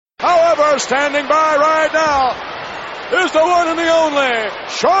However, standing by right now is the one and the only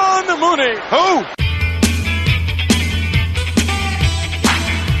Sean Mooney. Who?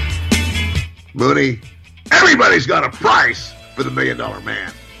 Mooney, everybody's got a price for the $1 Million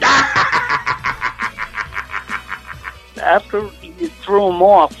Man. After you threw him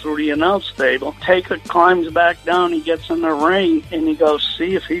off through the announce table, Taker climbs back down, he gets in the ring, and he goes,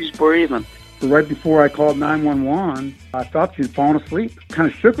 see if he's breathing. Right before I called 911, I thought she'd fallen asleep. Kind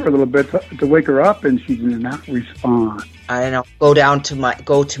of shook her a little bit to wake her up, and she did not respond. I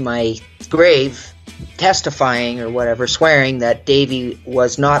go to my grave, testifying or whatever, swearing that Davey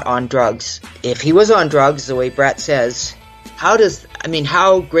was not on drugs. If he was on drugs, the way Brett says, how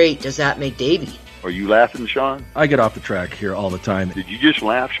great does that make Davey? Are you laughing, Sean? I get off the track here all the time. Did you just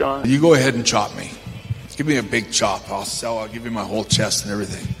laugh, Sean? You go ahead and chop me. Give me a big chop. I'll give you my whole chest and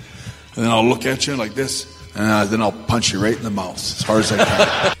everything. And then I'll look at you like this, and then I'll punch you right in the mouth as hard as I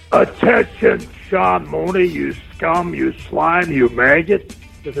can. Attention, Sean Mooney, you scum, you slime, you maggot.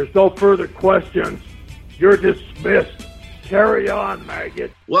 If there's no further questions, you're dismissed. Carry on,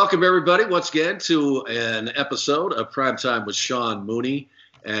 maggot. Welcome, everybody, once again to an episode of Primetime with Sean Mooney.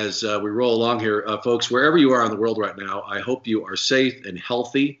 As we roll along here, folks, wherever you are in the world right now, I hope you are safe and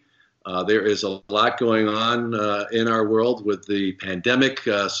healthy. There is a lot going on in our world with the pandemic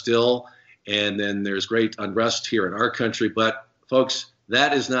still, and then there's great unrest here in our country. But, folks,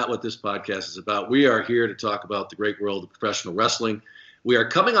 that is not what this podcast is about. We are here to talk about the great world of professional wrestling. We are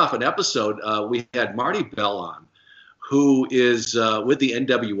coming off an episode. We had Marty Bell on, who is with the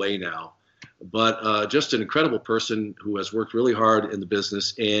NWA now, but just an incredible person who has worked really hard in the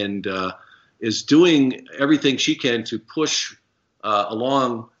business and is doing everything she can to push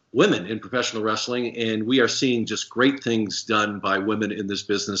along women in professional wrestling, and we are seeing just great things done by women in this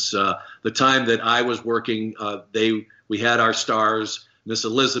business. The time that I was working, we had our stars, Miss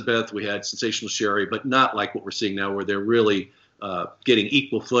Elizabeth, we had Sensational Sherry, but not like what we're seeing now, where they're really getting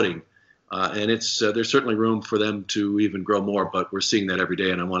equal footing. And there's certainly room for them to even grow more, but we're seeing that every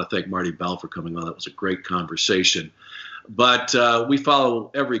day. And I want to thank Marty Bell for coming on. That was a great conversation. But we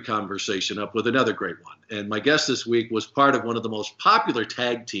follow every conversation up with another great one. And my guest this week was part of one of the most popular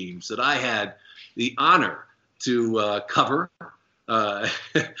tag teams that I had the honor to cover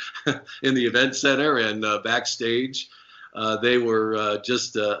in the event center and backstage. They were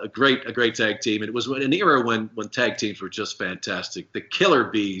just a great tag team. And it was an era when tag teams were just fantastic. The Killer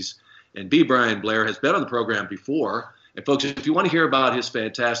Bees. And B. Brian Blair has been on the program before. And, folks, if you want to hear about his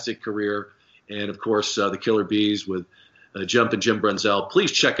fantastic career and, of course, the Killer Bees with Jumpin' Jim Brunzell,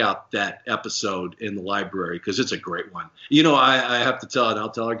 please check out that episode in the library because it's a great one. You know, I have to tell, and I'll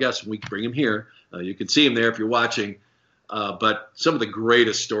tell our guests when we bring him here. You can see him there if you're watching. But some of the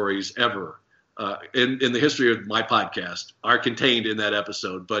greatest stories ever in the history of my podcast are contained in that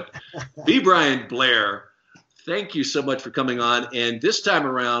episode. But B. Brian Blair, thank you so much for coming on. And this time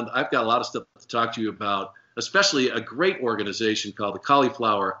around, I've got a lot of stuff to talk to you about, especially a great organization called the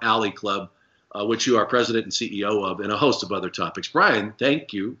Cauliflower Alley Club, which you are president and CEO of, and a host of other topics. Brian,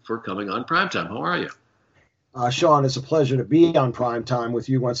 thank you for coming on Primetime. How are you? Sean, it's a pleasure to be on Primetime with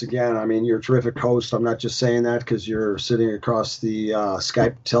you once again. I mean, you're a terrific host. I'm not just saying that because you're sitting across the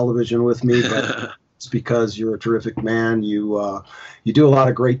Skype television with me, but it's because you're a terrific man. You do a lot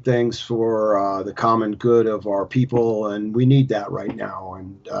of great things for the common good of our people, and we need that right now.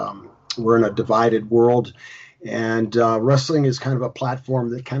 And we're in a divided world, and wrestling is kind of a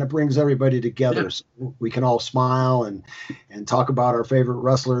platform that kind of brings everybody together. Yeah. So we can all smile and talk about our favorite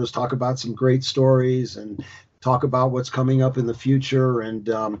wrestlers, talk about some great stories, and talk about what's coming up in the future, and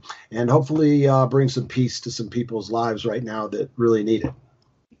hopefully bring some peace to some people's lives right now that really need it.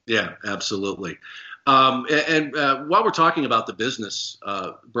 Yeah, absolutely. And while we're talking about the business,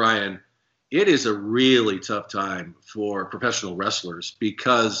 Brian, it is a really tough time for professional wrestlers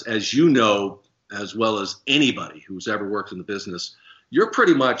because, as you know, as well as anybody who's ever worked in the business, you're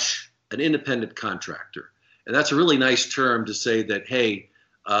pretty much an independent contractor. And that's a really nice term to say that, hey,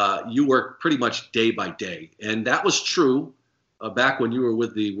 you work pretty much day by day. And that was true back when you were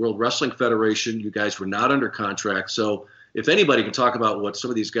with the World Wrestling Federation. You guys were not under contract. So if anybody can talk about what some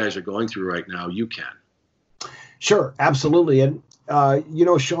of these guys are going through right now, you can. Sure, absolutely. And,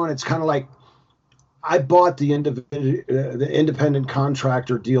 Sean, it's kind of like I bought the independent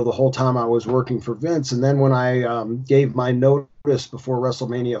contractor deal the whole time I was working for Vince. And then when I gave my notice before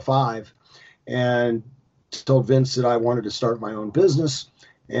WrestleMania 5 and told Vince that I wanted to start my own business,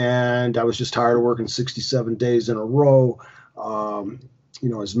 and I was just tired of working 67 days in a row, I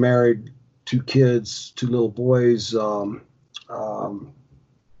was married, 2 kids, 2 little boys, and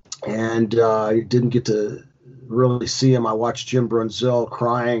I didn't get to really see him. I watched Jim Brunzell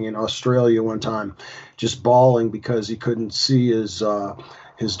crying in Australia one time, just bawling because he couldn't see his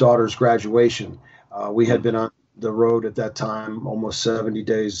daughter's graduation. We had been on the road at that time almost 70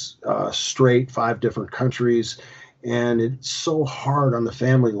 days straight, 5 different countries. And it's so hard on the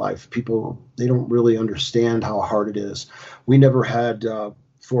family life. People, they don't really understand how hard it is. We never had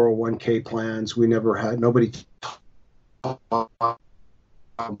 401k plans. We never had, nobody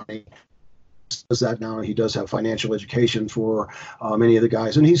does that now. He does have financial education for many of the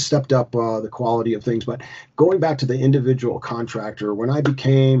guys, and he's stepped up the quality of things. But going back to the individual contractor, when I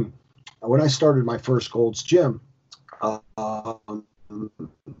started my first Gold's Gym,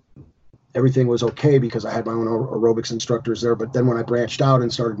 everything was okay because I had my own aerobics instructors there. But then when I branched out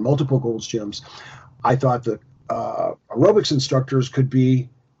and started multiple Gold's Gyms, I thought that aerobics instructors could be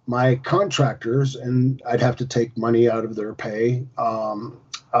my contractors, and I'd have to take money out of their pay.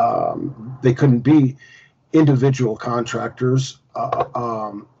 They couldn't be individual contractors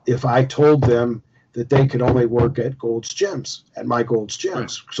if I told them that they could only work at Gold's Gyms, at my Gold's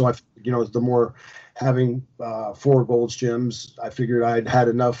Gyms. Right. So the more having 4 Gold's Gyms, I figured I'd had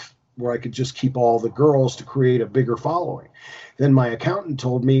enough where I could just keep all the girls to create a bigger following. Then my accountant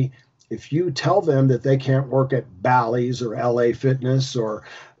told me, if you tell them that they can't work at Bally's or LA Fitness or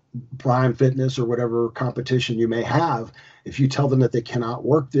Prime Fitness or whatever competition you may have, if you tell them that they cannot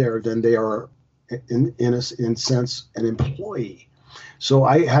work there, then they are in a sense an employee. So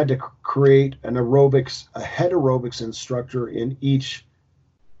I had to create a head aerobics instructor in each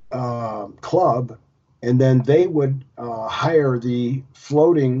club, and then they would hire the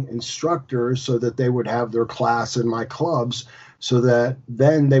floating instructors so that they would have their class in my clubs, so that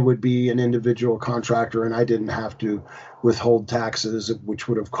then they would be an individual contractor and I didn't have to withhold taxes, which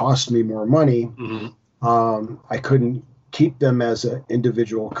would have cost me more money. Mm-hmm. I couldn't keep them as an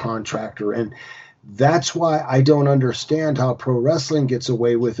individual contractor. And that's why I don't understand how pro wrestling gets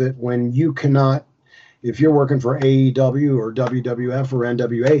away with it when you cannot, if you're working for AEW or WWF or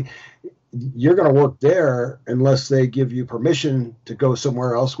NWA, you're going to work there unless they give you permission to go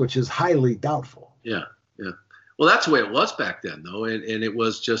somewhere else, which is highly doubtful. Yeah, yeah. Well, that's the way it was back then, though. And it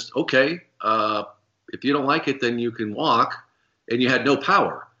was just, okay, if you don't like it, then you can walk, and you had no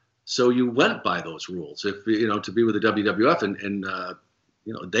power. So you went by those rules. If to be with the WWF,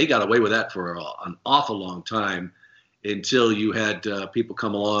 and they got away with that for an awful long time until you had people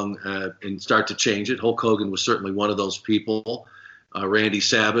come along and start to change it. Hulk Hogan was certainly one of those people. Randy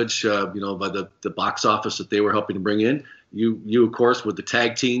Savage, by the box office that they were helping to bring in. You of course, with the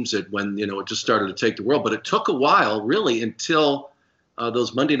tag teams that when it just started to take the world. But it took a while, really, until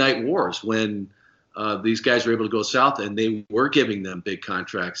those Monday Night Wars when these guys were able to go south, and they were giving them big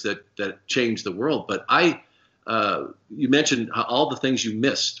contracts that changed the world. But you mentioned all the things you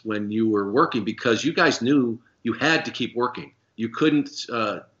missed when you were working, because you guys knew you had to keep working. You couldn't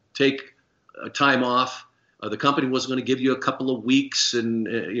take time off. The company wasn't going to give you a couple of weeks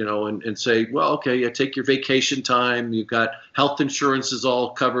and say, well, okay, yeah, take your vacation time. You've got health insurance is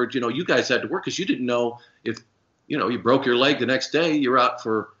all covered. You guys had to work because you didn't know if, you broke your leg the next day, you're out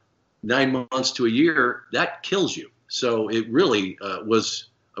for 9 months to a year. That kills you. So it really was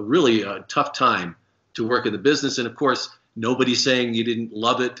a really tough time to work in the business. And of course, nobody's saying you didn't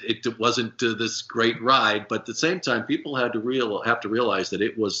love it. It wasn't this great ride, but at the same time, people had to have to realize that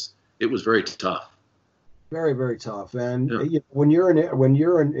it was very tough. Very, very tough. And when you're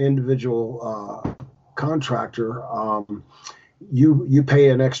an individual contractor, you pay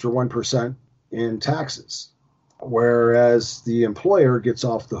an extra 1% in taxes, whereas the employer gets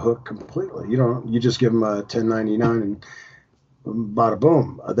off the hook completely. You just give them a 1099 and bada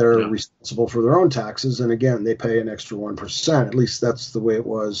boom. They're responsible for their own taxes, and again, they pay an extra 1%. At least that's the way it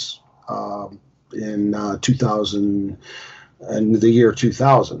was in 2000, and the year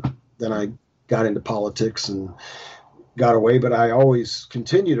 2000. Then I got into politics and got away, but I always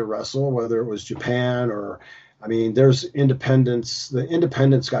continue to wrestle, whether it was Japan or, there's independence. The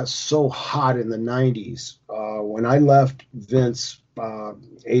independence got so hot in the 90s. When I left Vince,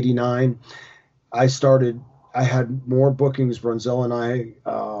 89, I had more bookings.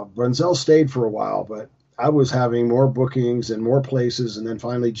 Brunzell stayed for a while, but I was having more bookings in more places. And then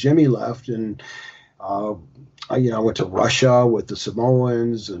finally Jimmy left, and I went to Russia with the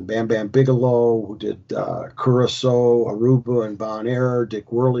Samoans and Bam Bam Bigelow, who did Curacao, Aruba, and Bonaire.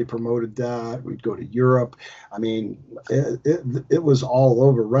 Dick Worley promoted that. We'd go to Europe. It was all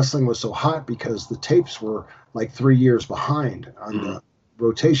over. Wrestling was so hot because the tapes were like 3 years behind on the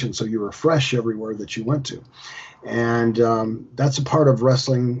rotation, so you were fresh everywhere that you went to. And that's a part of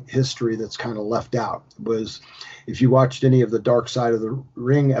wrestling history that's kind of left out. Was if you watched any of the Dark Side of the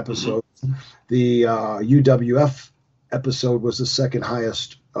Ring episodes, The UWF episode was the second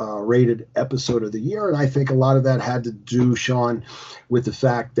highest rated episode of the year, and I think a lot of that had to do, Sean, with the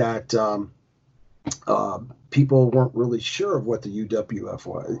fact that people weren't really sure of what the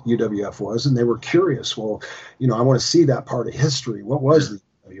UWF was, and they were curious. Well, I want to see that part of history. What was the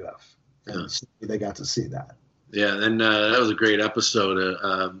UWF? And so they got to see that. Yeah, and that was a great episode.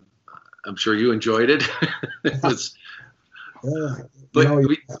 I'm sure you enjoyed it.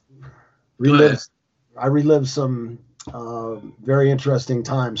 I relived some very interesting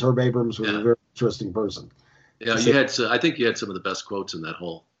times. Herb Abrams was a very interesting person. Yeah, I think you had some of the best quotes in that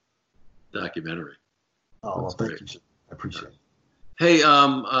whole documentary. Oh, well, thank you. I appreciate it. Hey,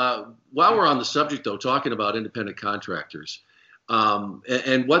 while we're on the subject, though, talking about independent contractors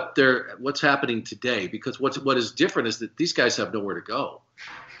and what's happening today, because what is different is that these guys have nowhere to go,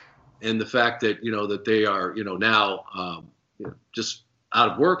 and the fact that that they are now just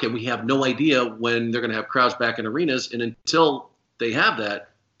out of work, and we have no idea when they're going to have crowds back in arenas, and until they have that,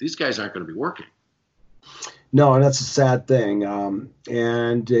 these guys aren't going to be working. No, and that's a sad thing,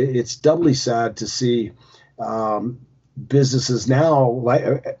 and it's doubly sad to see businesses now.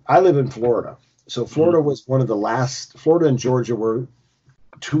 Like I live in Florida, so Florida was one of the last. Florida and Georgia were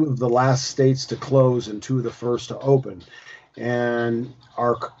two of the last states to close and two of the first to open, and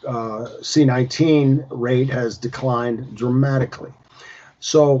our C-19 rate has declined dramatically.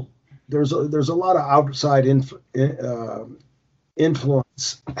 So there's a lot of outside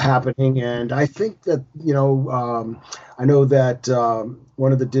influence happening, and I think that I know that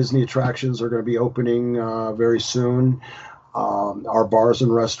one of the Disney attractions are going to be opening very soon. Our bars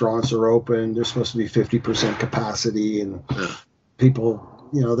and restaurants are open. They're supposed to be 50% capacity, and people,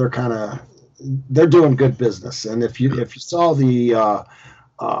 they're doing good business. And if you saw the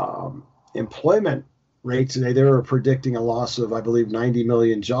employment rate today, they were predicting a loss of, I believe, 90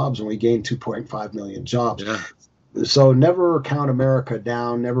 million jobs, and we gained 2.5 million jobs. Yeah. So never count America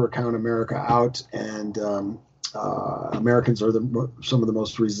down, never count America out, and Americans are some of the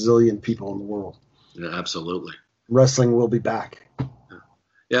most resilient people in the world. Yeah, absolutely. Wrestling will be back.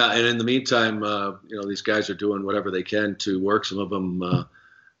 Yeah, and in the meantime, these guys are doing whatever they can to work. Some of them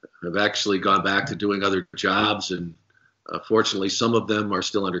have actually gone back to doing other jobs, and fortunately, some of them are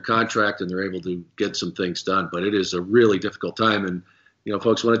still under contract and they're able to get some things done. But it is a really difficult time. And,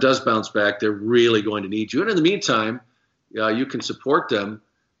 folks, when it does bounce back, they're really going to need you. And in the meantime, you can support them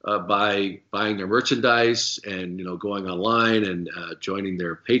by buying their merchandise and, going online and joining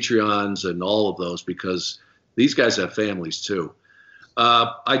their Patreons and all of those, because these guys have families too.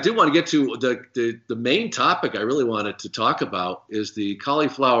 I do want to get to the main topic I really wanted to talk about is the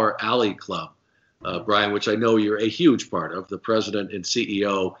Cauliflower Alley Club. Brian, which I know you're a huge part of, the president and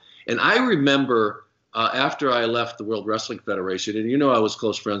CEO. And I remember after I left the World Wrestling Federation, and I was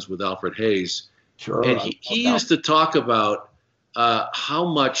close friends with Alfred Hayes. Sure. And he used to talk about how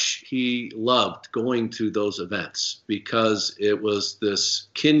much he loved going to those events, because it was this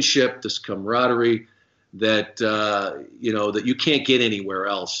kinship, this camaraderie that, that you can't get anywhere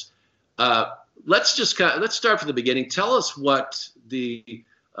else. Let's start from the beginning. Tell us what the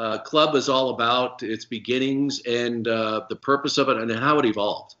club is all about, its beginnings, and the purpose of it, and how it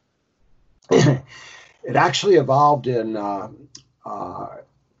evolved. It actually evolved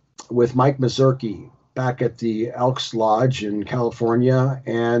with Mike Mazurki back at the Elks Lodge in California.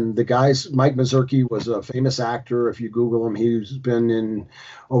 And the guys, Mike Mazurki was a famous actor. If you Google him, he's been in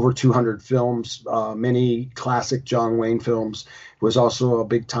over 200 films, many classic John Wayne films. Was also a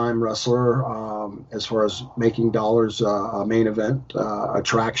big-time wrestler as far as making dollars a main event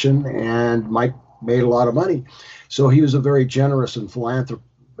attraction. And Mike made a lot of money. So he was a very generous and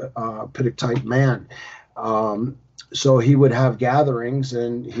philanthropic type man. So he would have gatherings,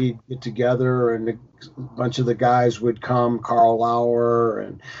 and he'd get together, and a bunch of the guys would come, Carl Lauer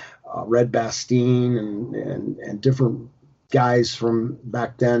and Red Bastien and different guys from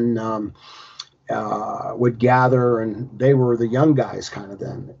back then would gather, and they were the young guys kind of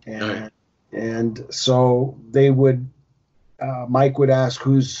then. And so they would, Mike would ask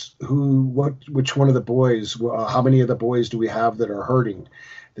which one of the boys, how many of the boys do we have that are hurting,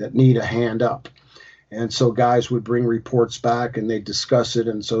 that need a hand up? And so guys would bring reports back, and they'd discuss it.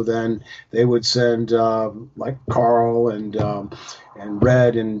 And so then they would send like Carl and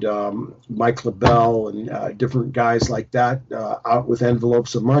Red and Mike LaBelle and different guys like that out with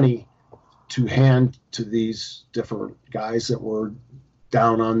envelopes of money to hand to these different guys that were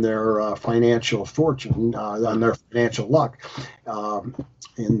down on their financial fortune, on their financial luck,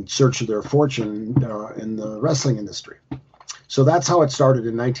 in search of their fortune in the wrestling industry. So that's how it started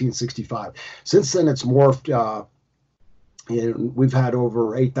in 1965. Since then, it's morphed and we've had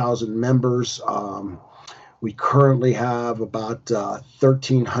over 8,000 members. We currently have about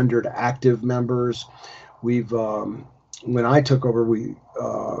 1,300 active members. We've when I took over, we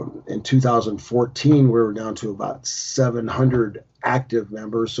in 2014 we were down to about 700 active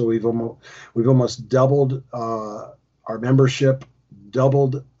members. So we've almost doubled our membership,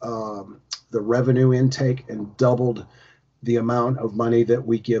 doubled the revenue intake, and doubled the amount of money that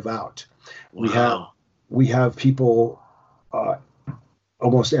we give out. Wow. We have people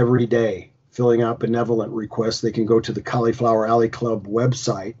almost every day filling out benevolent requests. They can go to the Cauliflower Alley Club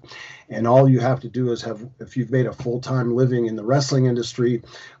website, and all you have to do is if you've made a full-time living in the wrestling industry,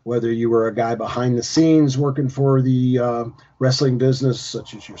 whether you were a guy behind the scenes working for the wrestling business,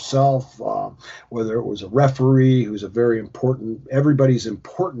 such as yourself, whether it was a referee who's everybody's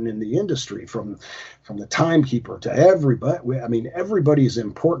important in the industry, from the timekeeper to everybody. I mean, everybody's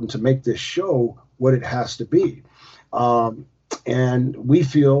important to make this show what it has to be. And we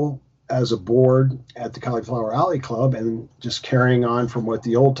feel, as a board at the Cauliflower Alley Club, and just carrying on from what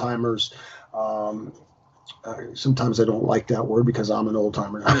the old timers, sometimes I don't like that word because I'm an old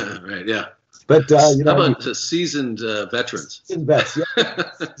timer now. Yeah, right, yeah. But how about seasoned veterans? Seasoned vets, yeah.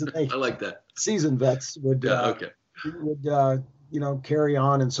 I like that. Seasoned vets would okay. Carry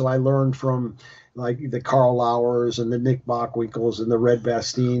on. And so I learned from like the Carl Lauers and the Nick Bockwinkel's and the Red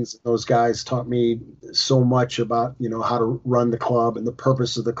Bastines. Those guys taught me so much about, how to run the club and the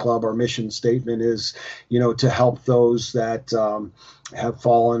purpose of the club. Our mission statement is, to help those that have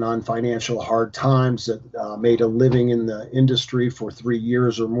fallen on financial hard times, that made a living in the industry for 3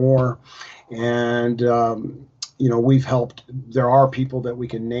 years or more. And, we've helped. There are people that we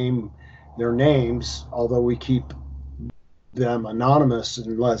can name their names, although we keep them anonymous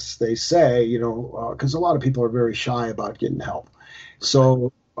unless they say, because a lot of people are very shy about getting help.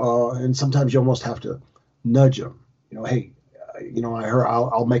 So, and sometimes you almost have to nudge them, hey, I heard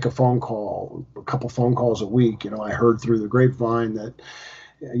I'll make a phone call, a couple phone calls a week. I heard through the grapevine that,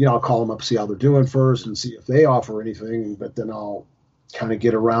 I'll call them up, see how they're doing first and see if they offer anything, but then I'll kind of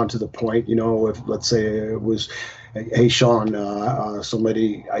get around to the point, if let's say it was, hey, Sean,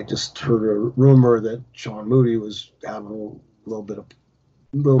 I just heard a rumor that Sean Moody was having a little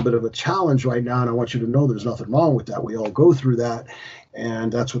bit of a challenge right now, and I want you to know there's nothing wrong with that. We all go through that, and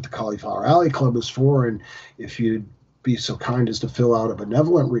that's what the Cauliflower Alley Club is for. And if you'd be so kind as to fill out a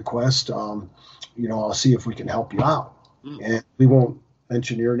benevolent request, I'll see if we can help you out. And we won't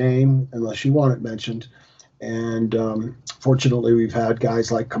mention your name unless you want it mentioned. And fortunately, we've had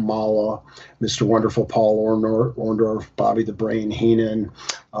guys like Kamala, Mr. Wonderful Paul Orndorff, Bobby the Brain Heenan.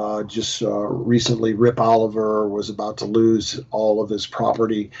 Just recently, Rip Oliver was about to lose all of his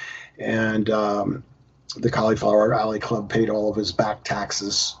property. And the Cauliflower Alley Club paid all of his back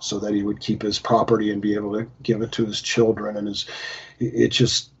taxes so that he would keep his property and be able to give it to his children. And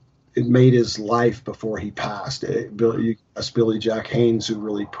it made his life before he passed. That's Billy Jack Haynes, who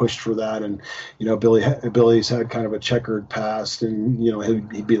really pushed for that. And, Billy's had kind of a checkered past, and,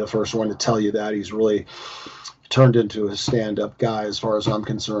 he'd be the first one to tell you that. He's really turned into a stand-up guy as far as I'm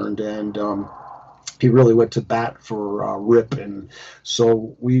concerned. And he really went to bat for Rip. And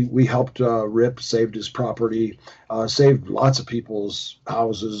so we helped Rip, saved his property, saved lots of people's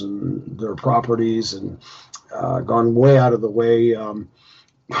houses and their properties, and gone way out of the way.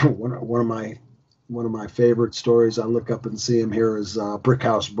 One of my favorite stories, I look up and see him here, is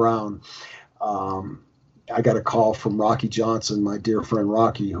Brickhouse Brown. I got a call from Rocky Johnson, my dear friend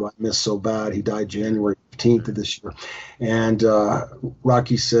Rocky, who I miss so bad. He died January 15th of this year. And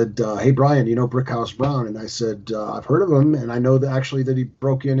Rocky said, hey, Brian, you know Brickhouse Brown? And I said, I've heard of him, and I know that he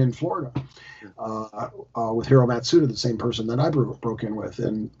broke in Florida with Hiro Matsuda, the same person that I broke in with.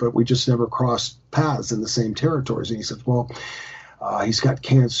 But we just never crossed paths in the same territories. And he said, well, he's got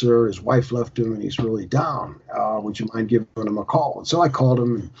cancer, his wife left him, and he's really down. Would you mind giving him a call? And so I called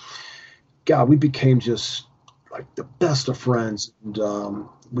him, and God, we became just like the best of friends. And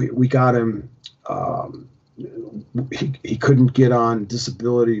we got him. He couldn't get on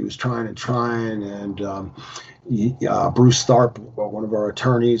disability. He was trying. And Bruce Tharp, one of our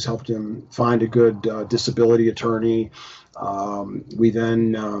attorneys, helped him find a good disability attorney. We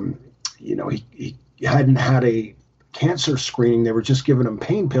then, he hadn't had a cancer screening. They were just giving him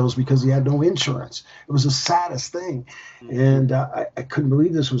pain pills because he had no insurance. It was the saddest thing. And I couldn't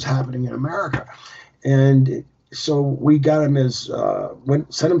believe this was happening in America. And so we got him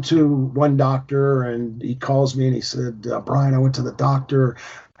sent him to one doctor, and he calls me and he said, Brian, I went to the doctor.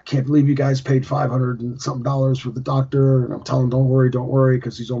 I can't believe you guys paid $500 and something for the doctor. And I'm telling him, don't worry,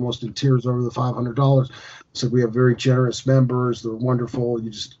 because he's almost in tears over the $500. I said, we have very generous members. They're wonderful. You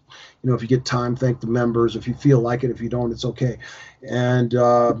just, if you get time, thank the members. If you feel like it, if you don't, it's okay. And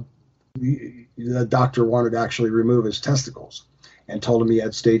the doctor wanted to actually remove his testicles and told him he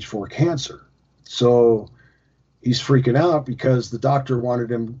had stage 4 cancer. So he's freaking out because the doctor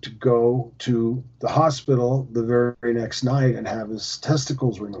wanted him to go to the hospital the very next night and have his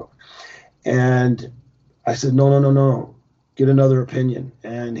testicles removed. And I said, no, get another opinion.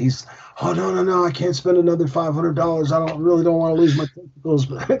 And he's, oh, no, I can't spend another $500. I really don't want to lose my testicles.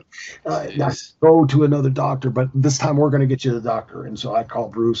 But yes. Go to another doctor, but this time we're going to get you the doctor. And so I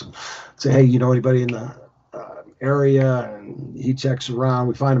called Bruce and say, hey, you know anybody in the area? And he checks around.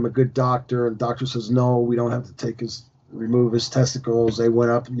 We find him a good doctor, and the doctor says, no, we don't have to remove his testicles. They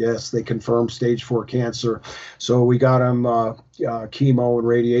went up. Yes, they confirmed stage 4 cancer. So we got him chemo and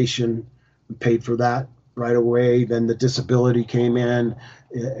radiation. We paid for that right away. Then the disability came in,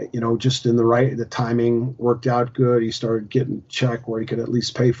 just in the timing worked out good. He started getting a check where he could at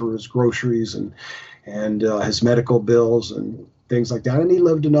least pay for his groceries and his medical bills and things like that. And he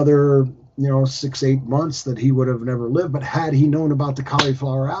lived another 6-8 months that he would have never lived. But had he known about the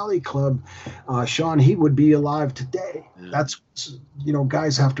Cauliflower Alley Club, Sean, he would be alive today. Yeah. That's,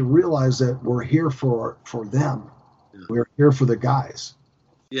 guys have to realize that we're here for them. Yeah. We're here for the guys.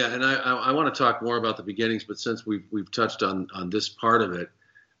 Yeah, and I want to talk more about the beginnings, but since we've touched on this part of it,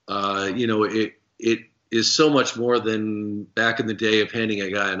 it is so much more than back in the day of handing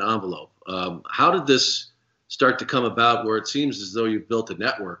a guy an envelope. How did this start to come about, where it seems as though you've built a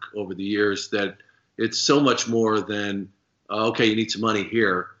network over the years that it's so much more than, okay, you need some money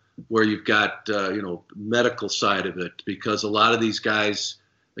here, where you've got, medical side of it, because a lot of these guys,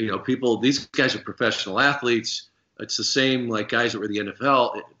 these guys are professional athletes. It's the same like guys that were in the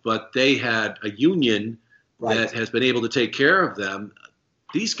NFL, but they had a union that has been able to take care of them.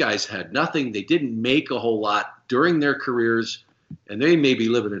 These guys had nothing. They didn't make a whole lot during their careers, and they may be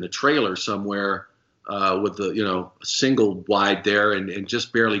living in a trailer somewhere with a single wide there and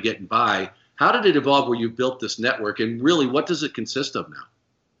just barely getting by. How did it evolve where you built this network, and really what does it consist of now?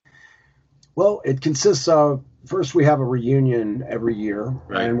 Well, it consists of, first we have a reunion every year,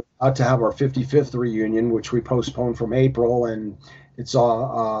 and we're about to have our 55th reunion, which we postponed from April, and it's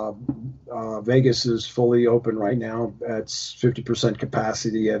Vegas is fully open right now. It's 50%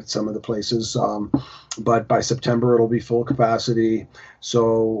 capacity at some of the places, but by September it'll be full capacity.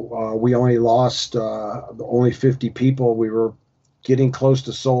 So we only lost only 50 people. We were getting close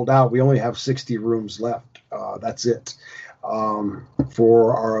to sold out. We only have 60 rooms left. That's it.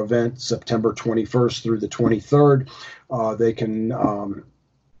 For our event, September 21st through the 23rd. They can, all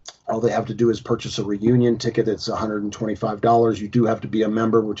they have to do is purchase a reunion ticket. It's $125. You do have to be a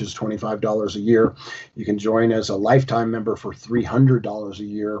member, which is $25 a year. You can join as a lifetime member for $300 a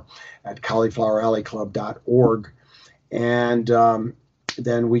year at caulifloweralleyclub.org. And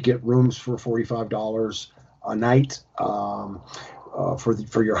then we get rooms for $45 a night. For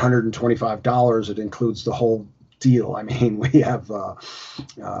your $125, it includes the whole deal. I mean, we have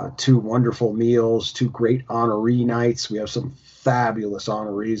 2 wonderful meals, 2 great honoree nights. We have some fabulous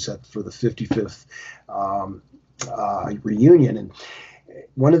honorees for the 55th reunion. And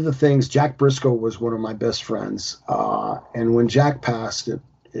one of the things, Jack Briscoe was one of my best friends. And when Jack passed, it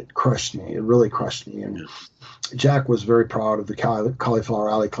crushed me. It really crushed me. And Jack was very proud of the Cauliflower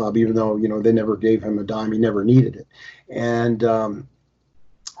Alley Club, even though, they never gave him a dime. He never needed it. And on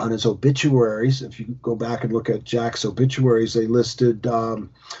his obituaries, if you go back and look at Jack's obituaries, they listed 4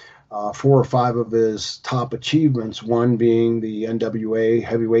 or 5 of his top achievements, one being the NWA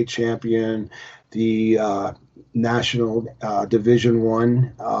heavyweight champion, the national Division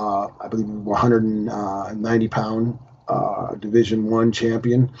I, I believe 190-pound Division I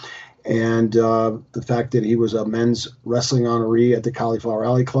champion, and the fact that he was a men's wrestling honoree at the Cauliflower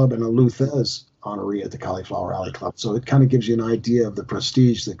Alley Club and a Lou Thez honoree at the Cauliflower Alley Club. So it kind of gives you an idea of the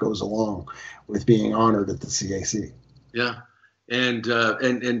prestige that goes along with being honored at the CAC. Yeah. And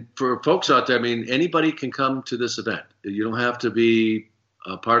for folks out there, I mean, anybody can come to this event. You don't have to be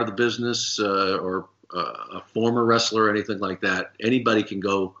a part of the business or a former wrestler or anything like that. Anybody can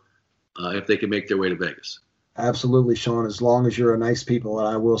go if they can make their way to Vegas. Absolutely, Sean, as long as you're a nice people. And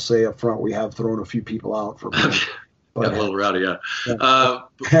I will say up front, we have thrown a few people out for But, a little rowdy, yeah.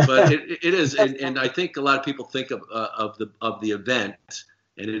 But it is, and I think a lot of people think of the event,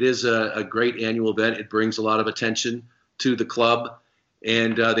 and it is a great annual event. It brings a lot of attention to the club,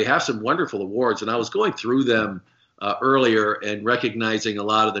 and they have some wonderful awards. And I was going through them earlier and recognizing a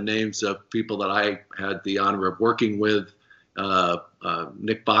lot of the names of people that I had the honor of working with,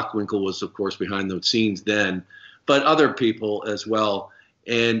 Nick Bockwinkel was, of course, behind the scenes then, but other people as well.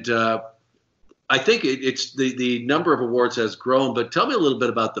 And I think it's the number of awards has grown. But tell me a little bit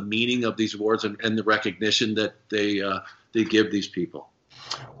about the meaning of these awards and the recognition that they give these people.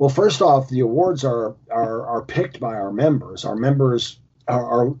 Well, first off, the awards are picked by our members. Our members,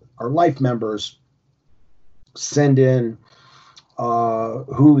 our life members, send in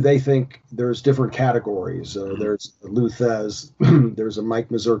who they think. There's different categories. There's Luthez, there's a Mike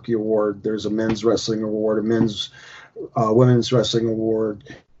Mazurki Award, there's a men's wrestling award, a women's wrestling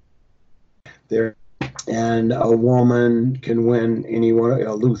award. There, and a woman can win any one,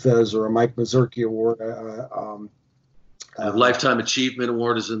 a Luthez or a Mike Mazurki Award. Lifetime Achievement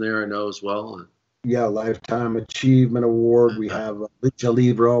Award is in there, I know, as well. Yeah, Lifetime Achievement Award. We have a Lucha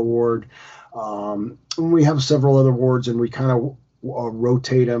Libre Award. We have several other awards, and we kind of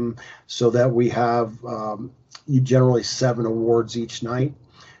rotate them so that we have generally 7 awards each night,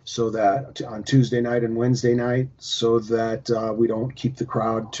 so that on Tuesday night and Wednesday night, so that we don't keep the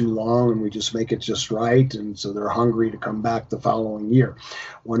crowd too long and we just make it just right, and so they're hungry to come back the following year.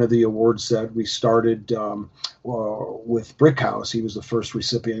 One of the awards that we started with Brickhouse, he was the first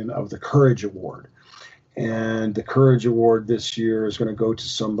recipient of the Courage Award. And the Courage Award this year is going to go to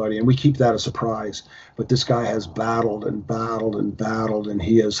somebody, and we keep that a surprise. But this guy has battled and battled and battled, and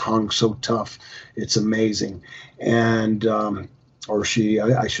he has hung so tough. It's amazing. And or she,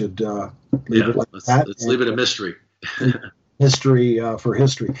 I should leave it like that. Let's leave it a mystery. History for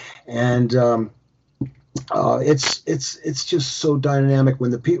history. And it's just so dynamic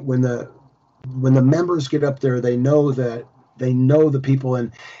when the members get up there. They know the people,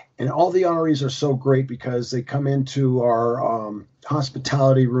 and all the honorees are so great because they come into our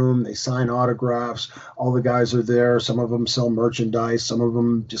hospitality room, they sign autographs. All the guys are there. Some of them sell merchandise. Some of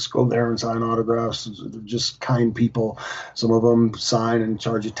them just go there and sign autographs. They're just kind people. Some of them sign and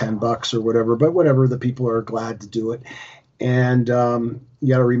charge you $10 or whatever. But whatever, the people are glad to do it. And you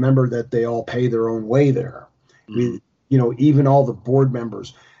got to remember that they all pay their own way there. Even all the board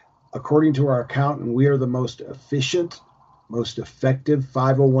members, according to our accountant, we are the most efficient, most effective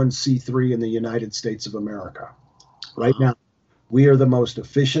 501c3 in the United States of America. Right now, we are the most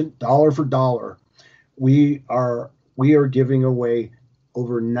efficient, dollar for dollar. We are giving away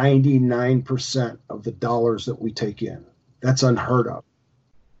over 99% of the dollars that we take in. That's unheard of.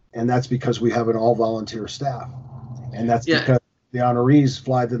 And that's because we have an all-volunteer staff. And that's because the honorees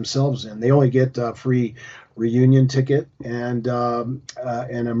fly themselves in. They only get a free reunion ticket and a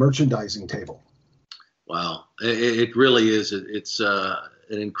merchandising table. Wow. It really is. It's an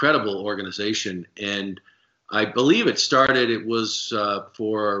incredible organization. And I believe it was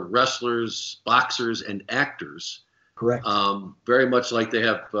for wrestlers, boxers, and actors. Correct. Very much like they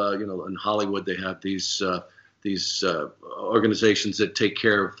have, in Hollywood, they have these organizations that take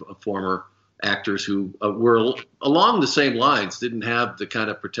care of former actors who were along the same lines, didn't have the kind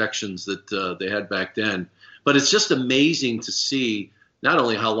of protections that they had back then. But it's just amazing to see not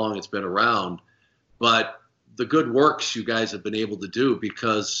only how long it's been around, but the good works you guys have been able to do,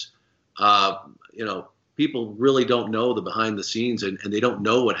 because, people really don't know the behind the scenes, and they don't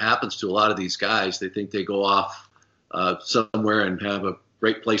know what happens to a lot of these guys. They think they go off somewhere and have a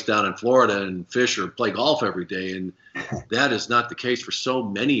great place down in Florida and fish or play golf every day. And that is not the case for so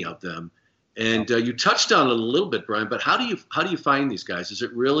many of them. And you touched on it a little bit, Brian, but how do you find these guys? Is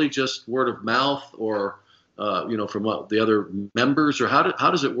it really just word of mouth, or from the other members, or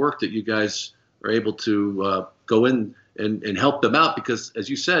how does it work that you guys are able to go in and help them out? Because, as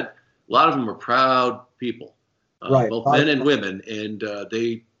you said, a lot of them are proud people, right, both men and women, and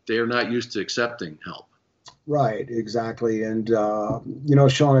they are not used to accepting help. Right, exactly. And,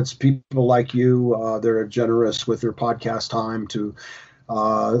 Sean, it's people like you that are generous with their podcast time to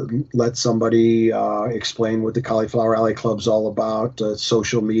let somebody explain what the Cauliflower Alley Club's all about.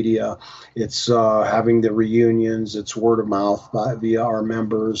 Social media, it's having the reunions, it's word of mouth via our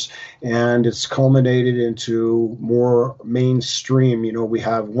members, and it's culminated into more mainstream. We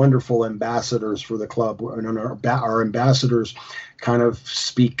have wonderful ambassadors for the club, and our ambassadors kind of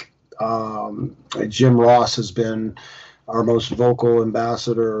speak. Jim Ross has been our most vocal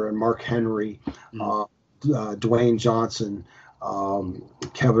ambassador, and Mark Henry, Dwayne Johnson,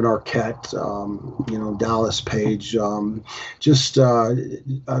 Kevin Arquette, Dallas Page, just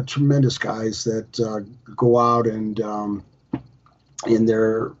tremendous guys that go out and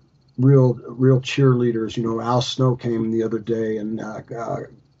they're real cheerleaders. Al Snow came the other day and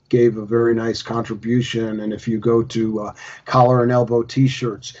gave a very nice contribution. And if you go to collar and elbow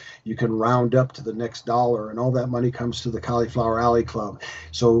T-shirts, you can round up to the next dollar, and all that money comes to the Cauliflower Alley Club.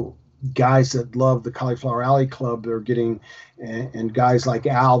 So guys that love the Cauliflower Alley Club, they're getting, and guys like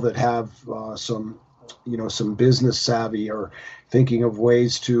Al that have some business savvy are thinking of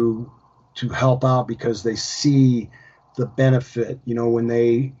ways to help out because they see the benefit. When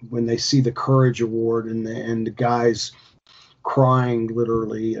they see the Courage Award and the guys crying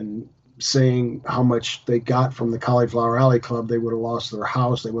literally and saying how much they got from the Cauliflower Alley Club, they would have lost their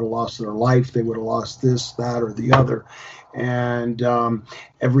house, they would have lost their life, they would have lost this, that, or the other. And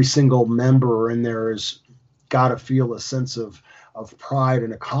every single member in there has got to feel a sense of pride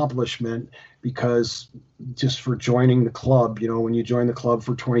and accomplishment, because just for joining the club, when you join the club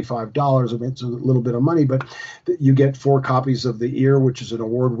for $25, it's a little bit of money, but you get 4 copies of The Ear, which is an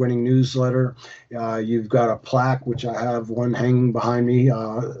award-winning newsletter. You've got a plaque, which I have one hanging behind me,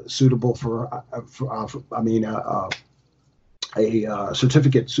 suitable a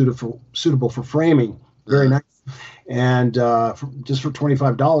certificate suitable for framing. Very nice. And just for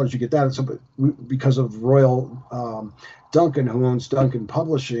 $25, you get that. So, because of Royal Duncan, who owns Duncan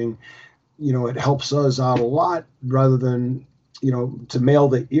Publishing, it helps us out a lot. Rather than, to mail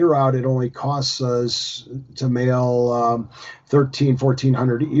The Ear out, it only costs us to mail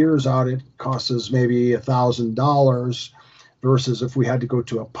 1,400 ears out. It costs us maybe $1,000, versus if we had to go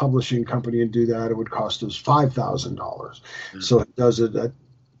to a publishing company and do that, it would cost us $5,000. Mm-hmm. So it does it at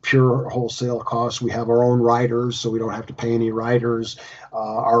pure wholesale cost. We have our own writers, so we don't have to pay any writers.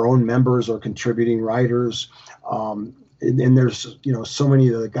 Our own members are contributing writers. And there's, so many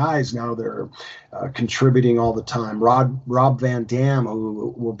of the guys now that are contributing all the time. Rob Van Dam,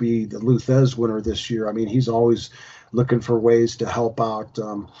 who will be the Luthez winner this year. I mean, he's always looking for ways to help out.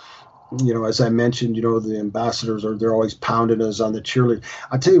 As I mentioned, the ambassadors they're always pounding us on the cheerleader.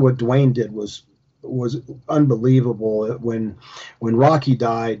 I tell you what Dwayne did was unbelievable. When Rocky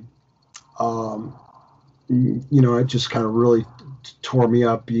died, it just kind of really tore me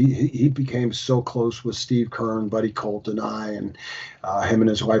up. He became so close with Steve Kern, Buddy Colt, and I, and him and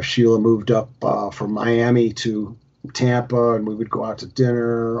his wife Sheila moved up from Miami to Tampa, and we would go out to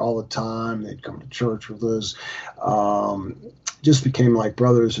dinner all the time. They'd come to church with us. Just became like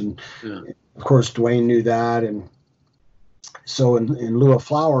brothers, and of course Dwayne knew that. And so in lieu of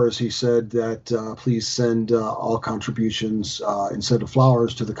flowers, he said that please send all contributions instead of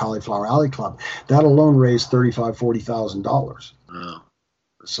flowers to the Cauliflower Alley Club. That alone raised $40,000. Wow,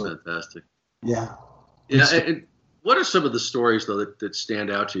 that's so fantastic. Yeah. And what are some of the stories though that stand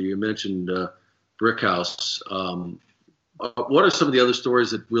out to you? You mentioned Brick House. What are some of the other stories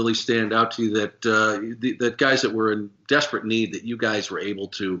that really stand out to you that guys that were in desperate need, that you guys were able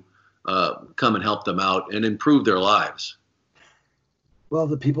to come and help them out and improve their lives? Well,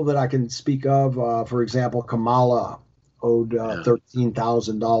 the people that I can speak of, for example, Kamala owed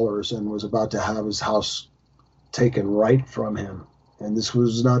 $13,000 and was about to have his house taken right from him. And this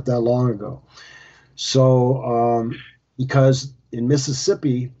was not that long ago. So because in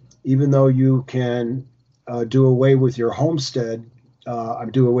Mississippi, even though you can do away with your homestead,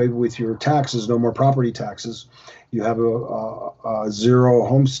 do away with your taxes, no more property taxes, you have a zero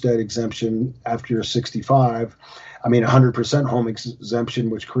homestead exemption after you're 65. 100% home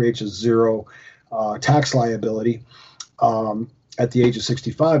exemption, which creates a zero tax liability at the age of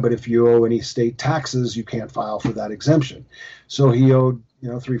 65. But if you owe any state taxes, you can't file for that exemption. So he owed,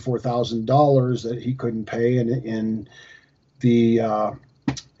 $3,000-4,000 that he couldn't pay in the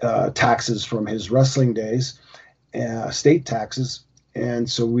taxes from his wrestling days, state taxes. And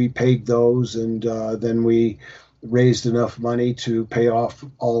so we paid those, and then we raised enough money to pay off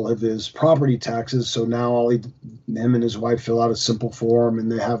all of his property taxes. So now him and his wife fill out a simple form,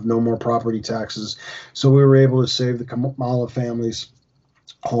 and they have no more property taxes. So we were able to save the Kamala family's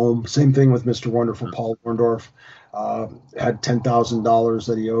home. Same thing with Mr. Wonderful. Paul Warndorf had $10,000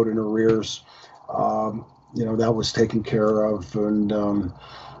 that he owed in arrears. That was taken care of, and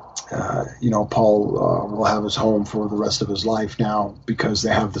Paul will have his home for the rest of his life now, because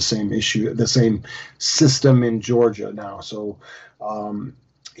they have the same issue, the same system in Georgia now. So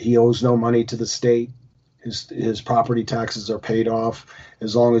he owes no money to the state. His property taxes are paid off.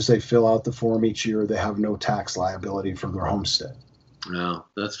 As long as they fill out the form each year, they have no tax liability for their homestead. Wow,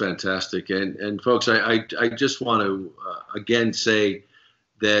 that's fantastic. And folks, I just want to again say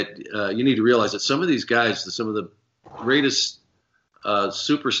that you need to realize that some of these guys, some of the greatest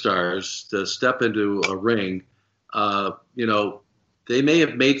superstars to step into a ring, they may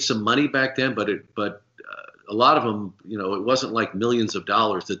have made some money back then, but a lot of them, it wasn't like millions of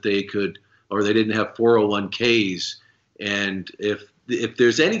dollars that they could, or they didn't have 401ks. And if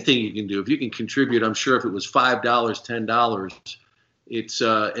there's anything you can do, if you can contribute, I'm sure if it was $5, $10, it's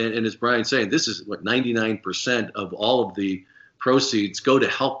and as Brian's saying, this is what 99% of all of the proceeds go to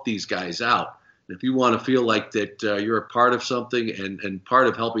help these guys out. And if you want to feel like that you're a part of something and part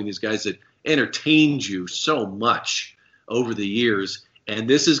of helping these guys that entertained you so much over the years, and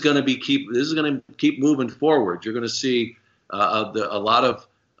this is going to keep moving forward. You're going to see a lot of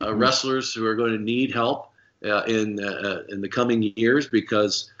wrestlers who are going to need help in the coming years,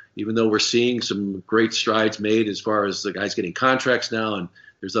 because even though we're seeing some great strides made as far as the guys getting contracts now, and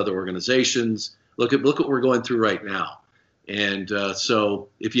there's other organizations. Look at what we're going through right now. And so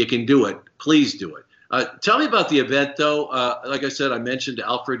if you can do it, please do it. Tell me about the event, though. Like I said, I mentioned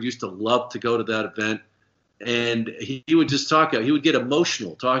Alfred used to love to go to that event. And he would just talk. He would get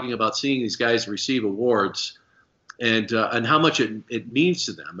emotional talking about seeing these guys receive awards and how much it means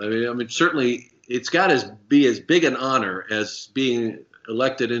to them. I mean, certainly it's got to be as big an honor as being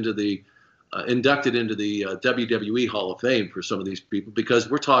inducted into the WWE Hall of Fame for some of these people, because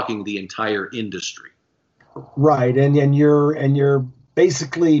we're talking the entire industry. Right, and you're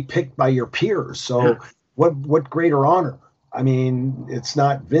basically picked by your peers. So what greater honor? I mean, it's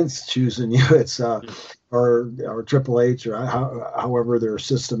not Vince choosing you. It's or Triple H or however their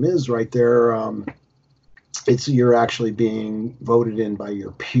system is right there. It's you're actually being voted in by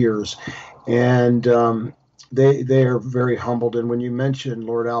your peers, and they are very humbled. And when you mentioned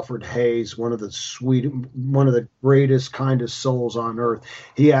Lord Alfred Hayes, one of the greatest, kindest souls on earth,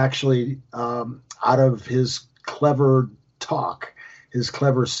 he actually out of his clever talk, his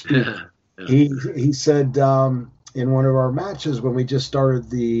clever speech, he said in one of our matches when we just started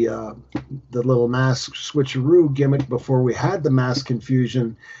the little mask switcheroo gimmick before we had the mask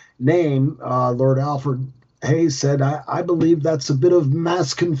confusion name, Lord Alfred Hayes said, I believe that's a bit of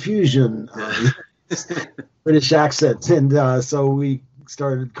mass confusion, British accent. And so we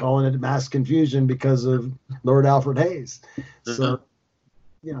started calling it mass confusion because of Lord Alfred Hayes. So,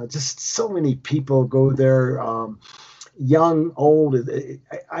 just so many people go there, young, old.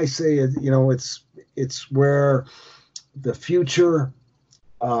 I say, it's where the future,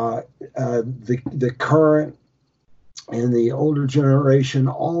 the current, and the older generation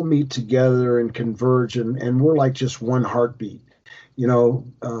all meet together and converge, and we're like just one heartbeat.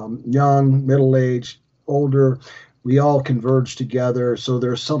 Young, middle-aged, older, we all converge together. So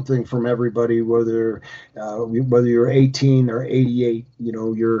there's something from everybody, whether you're 18 or 88.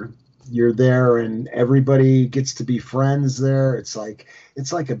 You're there, and everybody gets to be friends there. It's like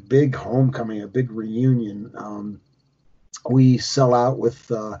a big homecoming, a big reunion. We sell out with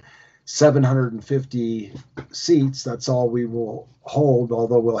 750 seats. That's all we will hold,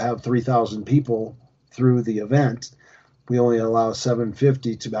 although we'll have 3,000 people through the event. We only allow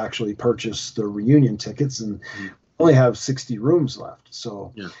 750 to actually purchase the reunion tickets, and only have 60 rooms left.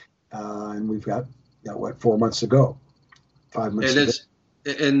 So, and we've got 4 months to go, 5 months to go.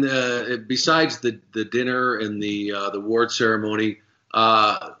 And besides the dinner and the award ceremony,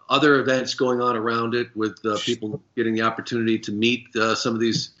 other events going on around it with people getting the opportunity to meet some of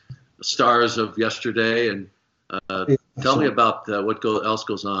these stars of yesterday, and tell me about what else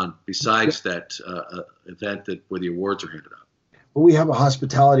goes on besides that event where the awards are handed out. Well, we have a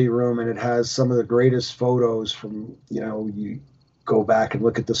hospitality room, and it has some of the greatest photos from, you go back and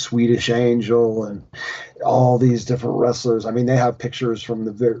look at the Swedish Angel and all these different wrestlers. I mean, they have pictures from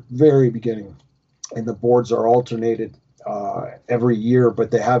the very, very beginning, and the boards are alternated every year,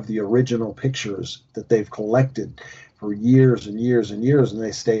 but they have the original pictures that they've collected for years and years and years, and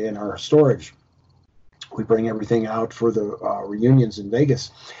they stay in our storage. We bring everything out for the reunions in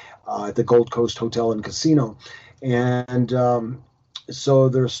Vegas at the Gold Coast Hotel and Casino. And so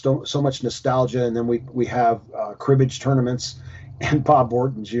there's so much nostalgia. And then we have cribbage tournaments. And Bob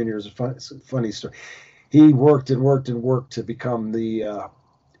Orton Jr. is a funny story. He worked and worked and worked to become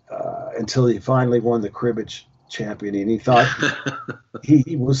until he finally won the cribbage champion. And he thought,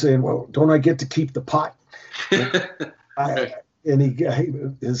 he was saying, well, don't I get to keep the pot?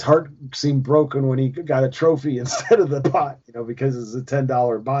 His heart seemed broken when he got a trophy instead of the pot, because it's a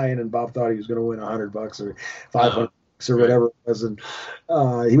 $10 buy-in, and Bob thought he was going to win $100 or $500 or whatever it was. And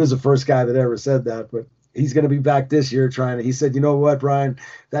he was the first guy that ever said that, but he's going to be back this year he said, you know what, Brian,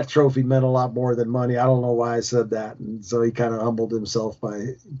 that trophy meant a lot more than money. I don't know why I said that. And so he kind of humbled himself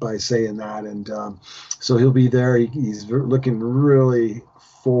by saying that. And so he'll be there. He's looking really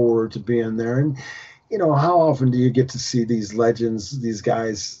forward to being there. And, how often do you get to see these legends, these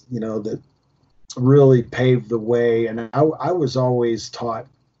guys, that really paved the way? And I was always taught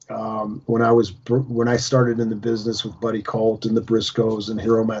when I started in the business with Buddy Colt and the Briscoes and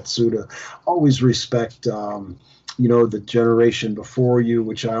Hiro Matsuda, always respect, the generation before you,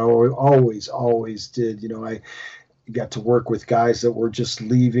 which I always did. I got to work with guys that were just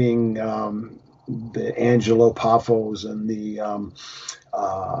leaving, Angelo Paffos and I'm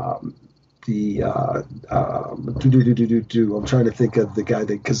trying to think of the guy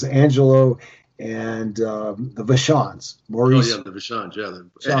because Angelo and the Vachons, Maurice. Oh yeah, the Vachons,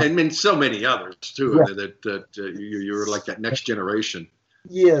 yeah, and so many others too. Yeah. That you were like that next generation.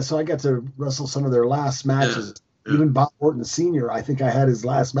 Yeah, so I got to wrestle some of their last matches. Yeah. Even Bob Orton Sr., I think I had his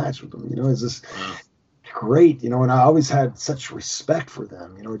last match with him. It's just great, and I always had such respect for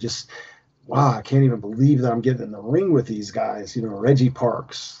them. Just wow, I can't even believe that I'm getting in the ring with these guys. Reggie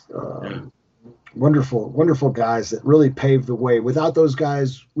Parks. Wonderful, wonderful guys that really paved the way. Without those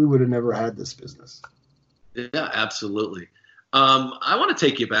guys, we would have never had this business. Yeah, absolutely. I want to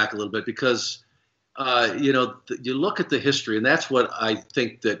take you back a little bit because, you look at the history, and that's what I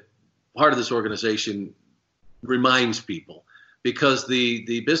think that part of this organization reminds people, because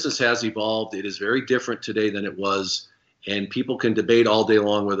the business has evolved. It is very different today than it was, and people can debate all day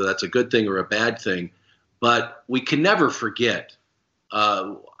long whether that's a good thing or a bad thing, but we can never forget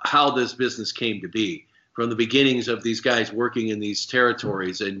how this business came to be, from the beginnings of these guys working in these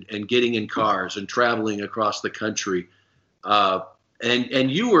territories and getting in cars and traveling across the country.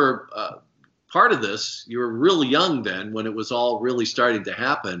 And you were part of this. You were really young then when it was all really starting to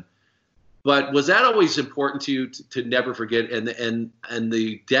happen. But was that always important to you to never forget and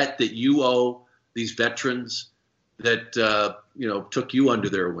the debt that you owe these veterans that took you under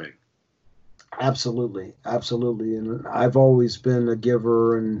their wing? Absolutely. And I've always been a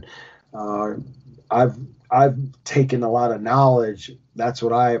giver, and I've taken a lot of knowledge. That's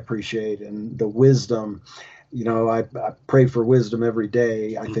what I appreciate, and the wisdom. I pray for wisdom every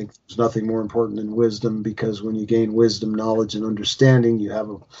day. I think there's nothing more important than wisdom, because when you gain wisdom, knowledge, and understanding, you have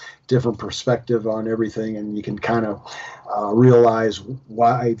a different perspective on everything, and you can kind of realize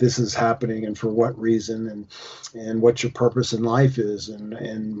why this is happening and for what reason, and what your purpose in life is.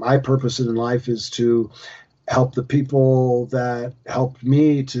 And my purpose in life is to help the people that helped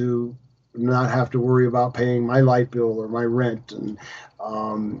me to not have to worry about paying my light bill or my rent. And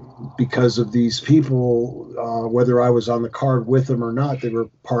because of these people, whether I was on the card with them or not, they were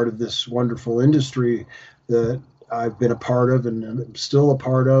part of this wonderful industry that I've been a part of, and I'm still a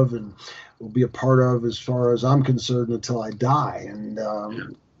part of, and will be a part of as far as I'm concerned until I die. And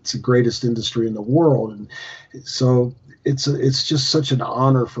it's the greatest industry in the world. And so it's just such an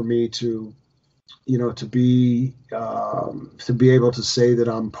honor for me to be able to say that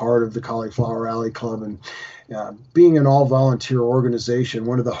I'm part of the Cauliflower Alley Club. And being an all-volunteer organization,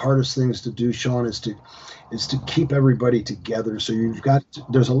 one of the hardest things to do, Sean, is to keep everybody together. So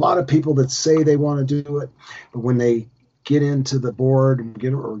there's a lot of people that say they want to do it, but when they get into the board and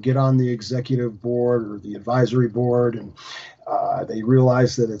get on the executive board or the advisory board, and they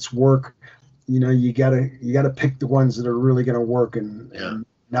realize that it's work, you gotta pick the ones that are really going to work and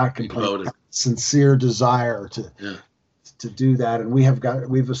not complain. Sincere desire to do that, and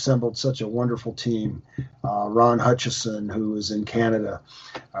we've assembled such a wonderful team. Ron Hutchison, who is in Canada,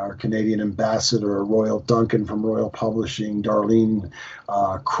 our Canadian ambassador, Royal Duncan from Royal Publishing, Darlene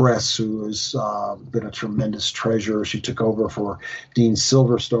Kress, who has been a tremendous treasure. She took over for Dean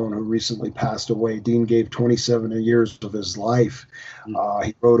Silverstone, who recently passed away. Dean gave 27 years of his life.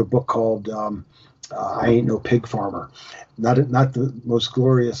 He wrote a book called I Ain't No Pig Farmer. Not the most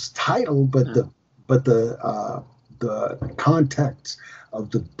glorious title, but the context of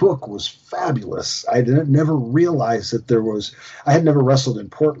the book was fabulous. I never realized that I had never wrestled in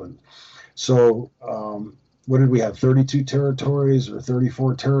Portland. So what did we have, 32 territories or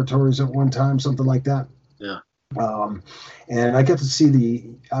 34 territories at one time, something like that? Yeah. And I got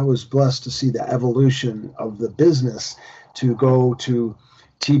to I was blessed to see the evolution of the business to go to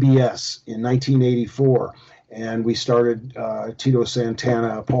TBS in 1984. And we started Tito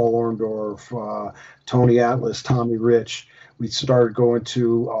Santana, Paul Orndorff, Tony Atlas, Tommy Rich. We started going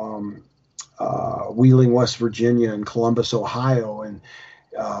to Wheeling, West Virginia, and Columbus, Ohio. And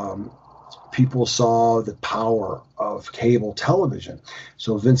people saw the power of cable television.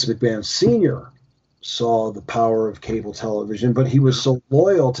 So Vince McMahon Sr. saw the power of cable television, but he was so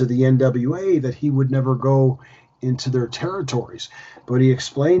loyal to the NWA that he would never go into their territories. But he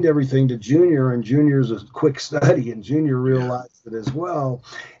explained everything to Junior, and Junior's a quick study, and Junior realized it as well.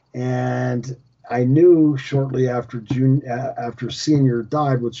 And I knew shortly after Senior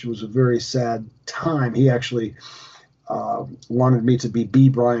died, which was a very sad time, he actually wanted me to be B.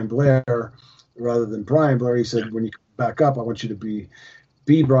 Brian Blair rather than Brian Blair. He said, when you come back up, I want you to be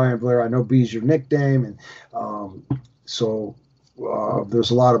B. Brian Blair. I know B's your nickname. And so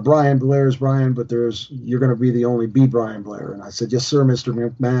there's a lot of Brian Blairs, Brian, but you're going to be the only B. Brian Blair. And I said, yes, sir, Mr.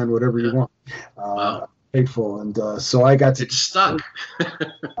 McMahon, whatever you want. grateful. And so I got to. It's stuck.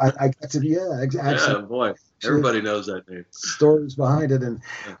 I got to, yeah, actually. Yeah, boy. Everybody knows that name. Stories behind it. And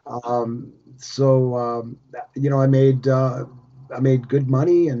I made good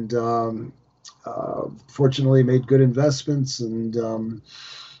money and fortunately made good investments. And,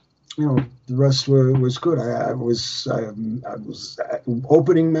 the rest was good. I was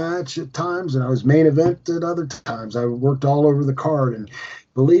opening match at times, and I was main event at other times. I worked all over the card, and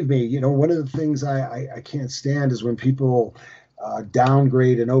believe me, one of the things I can't stand is when people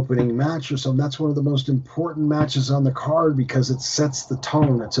downgrade an opening match or something. That's one of the most important matches on the card because it sets the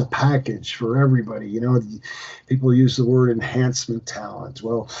tone. It's a package for everybody. People use the word enhancement talent.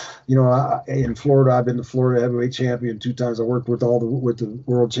 Well, in Florida, I've been the Florida heavyweight champion 2 times. I worked with with the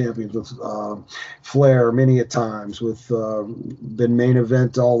world champions, with Blair many a times, with been main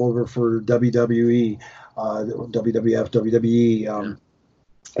event all over for WWE, WWF, WWE.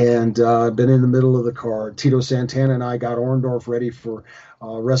 And been in the middle of the card. Tito Santana and I got Orndorff ready for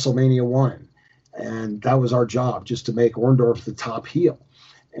WrestleMania 1. And that was our job, just to make Orndorff the top heel.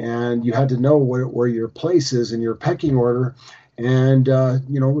 And you had to know where your place is in your pecking order. And,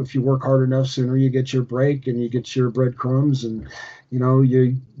 if you work hard enough, sooner you get your break and you get your breadcrumbs. And,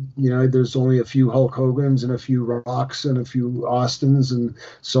 there's only a few Hulk Hogans and a few Rocks and a few Austins and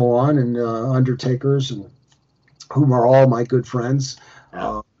so on, and Undertakers, and whom are all my good friends.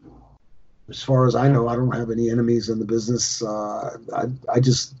 As far as I know, I don't have any enemies in the business. I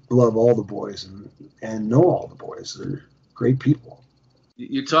just love all the boys and know all the boys. They're great people.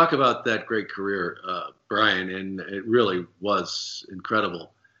 You talk about that great career, Brian, and it really was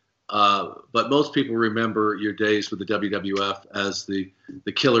incredible. But most people remember your days with the WWF as the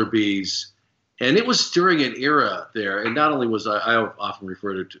Killer Bees. And it was during an era there, and not only was I often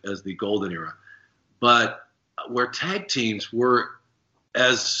referred to it as the golden era, but where tag teams were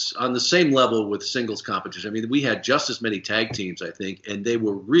as on the same level with singles competition. I mean, we had just as many tag teams, I think, and they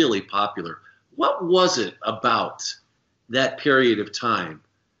were really popular. What was it about that period of time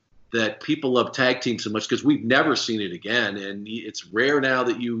that people love tag teams so much? Because we've never seen it again, and it's rare now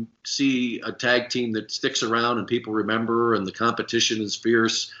that you see a tag team that sticks around and people remember and the competition is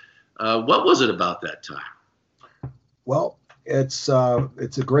fierce. What was it about that time? Well, it's a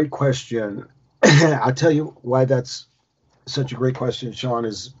great question. I'll tell you why that's such a great question, Sean,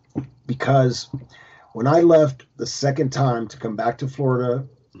 is because when I left the second time to come back to Florida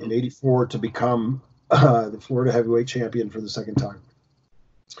in '84 to become the Florida heavyweight champion for the second time,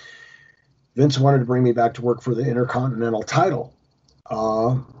 Vince wanted to bring me back to work for the Intercontinental title.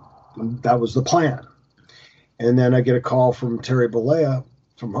 That was the plan. And then I get a call from Terry Bollea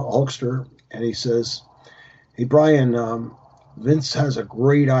from Hulkster, and he says, "Hey, Brian, Vince has a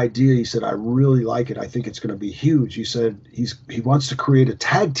great idea." He said, "I really like it. I think it's going to be huge." He said he wants to create a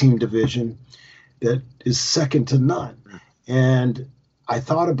tag team division that is second to none. And I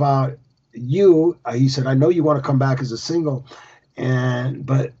thought about you. He said, "I know you want to come back as a single,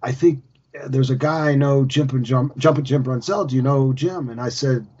 but I think there's a guy I know, Jumpin' Jim Brunzell. Do you know Jim?" And I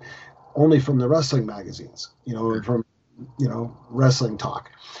said, "Only from the wrestling magazines, from wrestling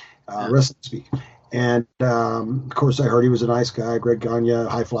talk, wrestling speak." And, of course, I heard he was a nice guy, Greg Gagne,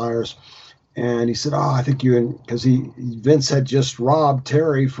 High Flyers. And he said, "Oh, I think because Vince had just robbed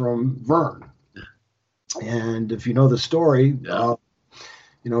Terry from Vern." And if you know the story,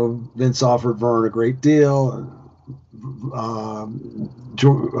 Vince offered Vern a great deal.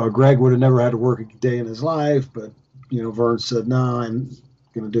 Greg would have never had to work a day in his life, but, Vern said, "No, I'm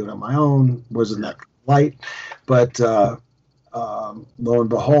going to do it on my own." Wasn't that light, but lo and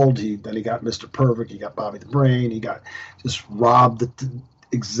behold, he got Mr. Perfect, he got Bobby the Brain, he got just robbed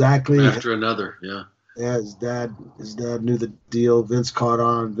exactly after another. Yeah, his dad knew the deal. Vince caught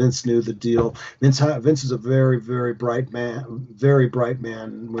on. Vince knew the deal. Vince is a very, very bright man. Very bright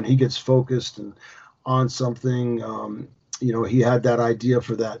man. When he gets focused and on something, he had that idea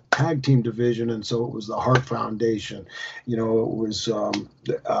for that tag team division, and so it was the Hart Foundation. It was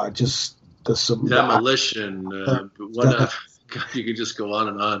just the demolition. God, you could just go on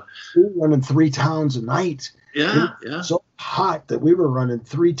and on. We were running 3 towns a night. Yeah. So hot that we were running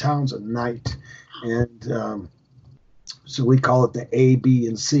 3 towns a night, and so we call it the A, B,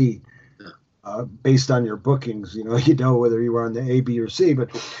 and C, based on your bookings. You know whether you were on the A, B, or C. But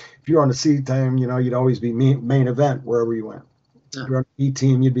if you're on the C team, you'd always be main event wherever you went. Yeah. If you're on the B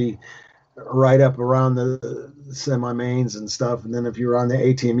team, you'd be right up around the semi-mains and stuff. And then if you were on the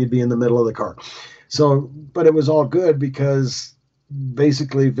A team, you'd be in the middle of the card. So, but it was all good because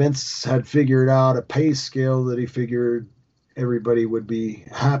basically Vince had figured out a pay scale that he figured everybody would be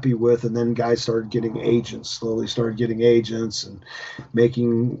happy with. And then guys slowly started getting agents and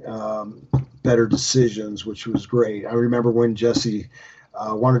making better decisions, which was great. I remember when Jesse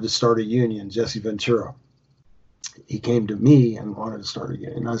wanted to start a union, Jesse Ventura. He came to me and wanted to start a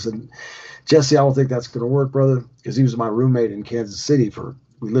union. And I said, Jesse, I don't think that's going to work, brother, because he was my roommate in Kansas City.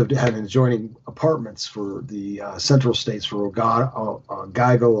 We lived had adjoining apartments for the Central States for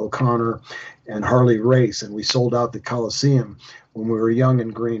Geigo O'Connor and Harley Race, and we sold out the Coliseum when we were young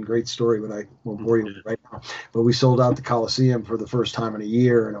and green. Great story, but I won't bore you with it right now. But we sold out the Coliseum for the first time in a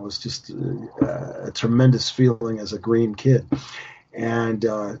year, and it was just a tremendous feeling as a green kid. And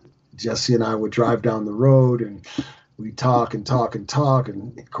Jesse and I would drive down the road, and we'd talk and talk and talk.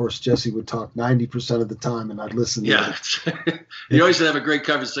 And, of course, Jesse would talk 90% of the time, and I'd listen. Yeah. You always have a great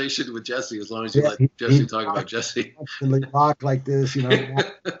conversation with Jesse as long as you let Jesse talk about Jesse. Rock like this,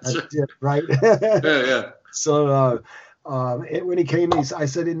 that's it, right? Yeah. So when he came, I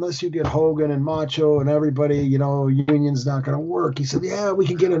said, unless you get Hogan and Macho and everybody, union's not going to work. He said, yeah, we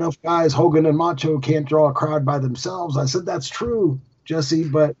can get enough guys. Hogan and Macho can't draw a crowd by themselves. I said, that's true, Jesse,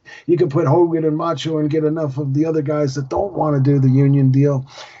 but you can put Hogan and Macho and get enough of the other guys that don't want to do the union deal.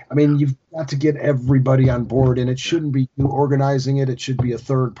 I mean, you've got to get everybody on board, and it shouldn't be you organizing it. It should be a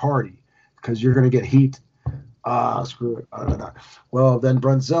third party, because you're going to get heat. Screw it. Well, then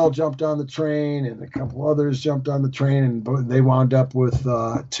Brunzell jumped on the train, and a couple others jumped on the train, and they wound up with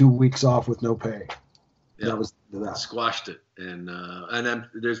 2 weeks off with no pay. Yeah, that was that. Squashed it, and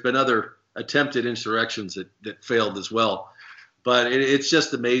there's been other attempted insurrections that failed as well. But it's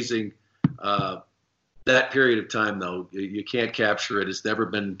just amazing. That period of time, though, you can't capture it. It's never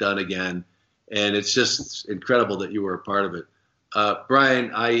been done again, and it's just incredible that you were a part of it.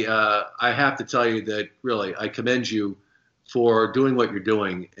 Brian, I have to tell you that really I commend you for doing what you're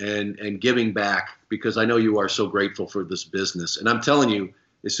doing and giving back, because I know you are so grateful for this business. And I'm telling you,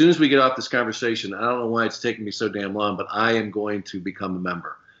 as soon as we get off this conversation, I don't know why it's taking me so damn long, but I am going to become a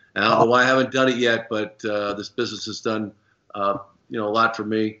member. And I don't know why I haven't done it yet, but this business has done a lot for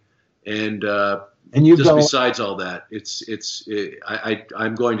me. And you've just done, besides all that,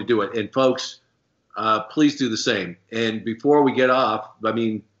 I'm going to do it. And folks, please do the same. And before we get off,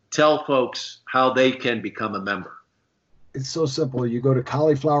 tell folks how they can become a member. It's so simple. You go to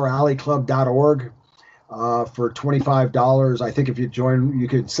caulifloweralleyclub.org for $25. I think if you join, you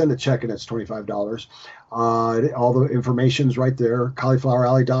could send a check and it's $25. All the information's right there,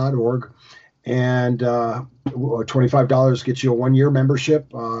 caulifloweralley.org. And $25 gets you a 1-year membership.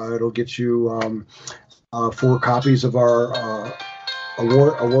 It'll get you 4 copies of our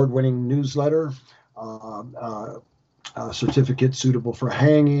award-winning newsletter, a certificate suitable for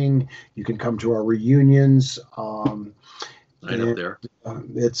hanging. You can come to our reunions. Right up there.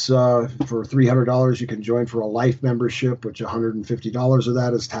 It's for $300. You can join for a life membership, which $150 of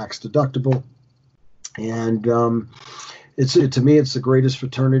that is tax deductible. And to me, it's the greatest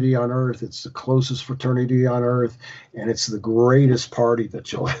fraternity on earth. It's the closest fraternity on earth, and it's the greatest party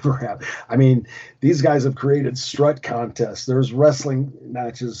that you'll ever have. These guys have created strut contests. There's wrestling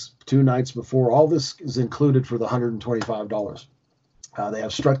matches 2 nights before. All this is included for the $125. They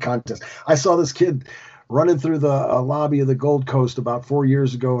have strut contests. I saw this kid running through the lobby of the Gold Coast about 4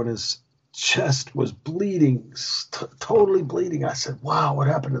 years ago, and his chest was bleeding, totally bleeding. I said, wow, what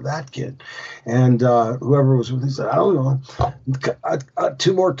happened to that kid? And whoever was with me said, I don't know.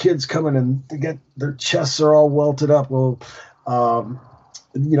 2 more kids coming, and they get their chests are all welted up. Well,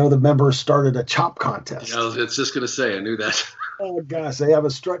 the members started a chop contest. Yeah, I was just going to say, I knew that. Oh gosh, they have a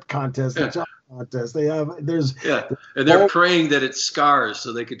strut contest, a chop contest. And they're praying that it scars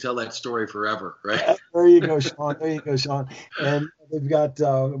so they can tell that story forever, right? There you go, Sean. And we've got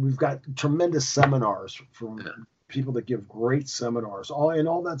tremendous seminars from people that give great seminars.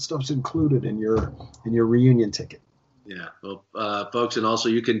 All that stuff's included in your reunion ticket. Yeah, well, folks, and also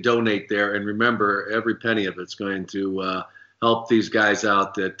you can donate there, and remember, every penny of it's going to help these guys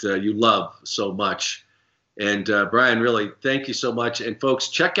out that you love so much. And Brian, really, thank you so much. And folks,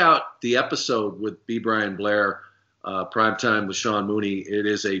 check out the episode with B. Brian Blair, Primetime with Sean Mooney. It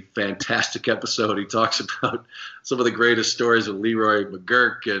is a fantastic episode. He talks about some of the greatest stories of Leroy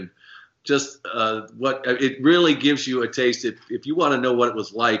McGurk, and just what it really gives you a taste. If you want to know what it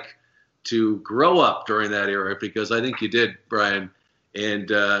was like to grow up during that era, because I think you did, Brian, and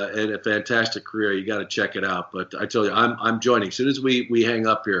a fantastic career. You got to check it out. But I tell you, I'm joining as soon as we hang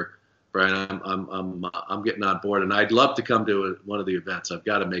up here. Brian, I'm getting on board, and I'd love to come to one of the events. I've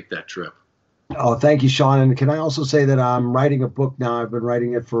got to make that trip. Oh, thank you, Sean. And can I also say that I'm writing a book now? I've been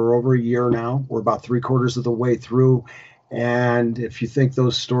writing it for over a year now. We're about 3/4 of the way through. And if you think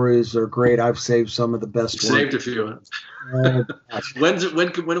those stories are great, I've saved some of the best ones. Saved a few. When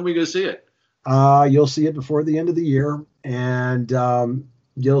are we going to see it? You'll see it before the end of the year. And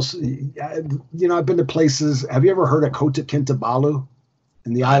you'll see, I've been to places. Have you ever heard of Kota Kinabalu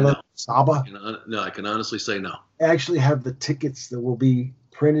in the island of Saba? No, I can honestly say no. I actually have the tickets that will be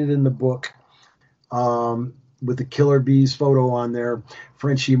printed in the book with the Killer Bees photo on there.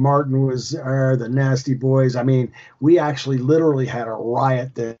 Frenchie Martin was there, the Nasty Boys. I mean, we actually literally had a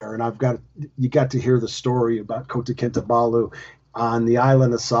riot there, and you got to hear the story about Kota Kinabalu on the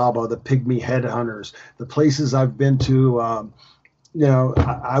island of Saba, the pygmy headhunters, the places I've been to.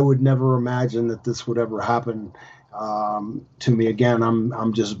 I would never imagine that this would ever happen to me again.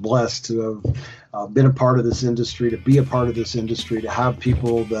 I'm just blessed to have been a part of this industry, to be a part of this industry, to have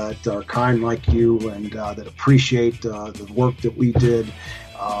people that are kind like you and that appreciate the work that we did,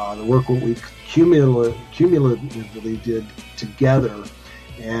 the work that we cumulatively did together,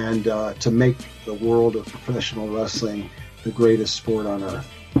 and to make the world of professional wrestling the greatest sport on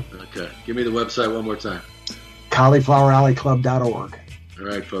earth. Okay. Give me the website one more time. CauliflowerAlleyClub.org. All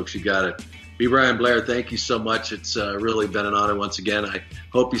right, folks, you got it. B. Brian Blair, thank you so much. It's really been an honor once again. I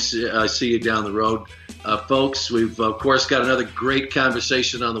hope I see you down the road. Folks, we've, of course, got another great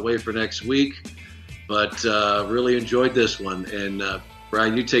conversation on the way for next week, but really enjoyed this one. And,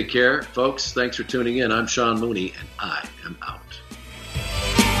 Brian, you take care. Folks, thanks for tuning in. I'm Sean Mooney, and I am out.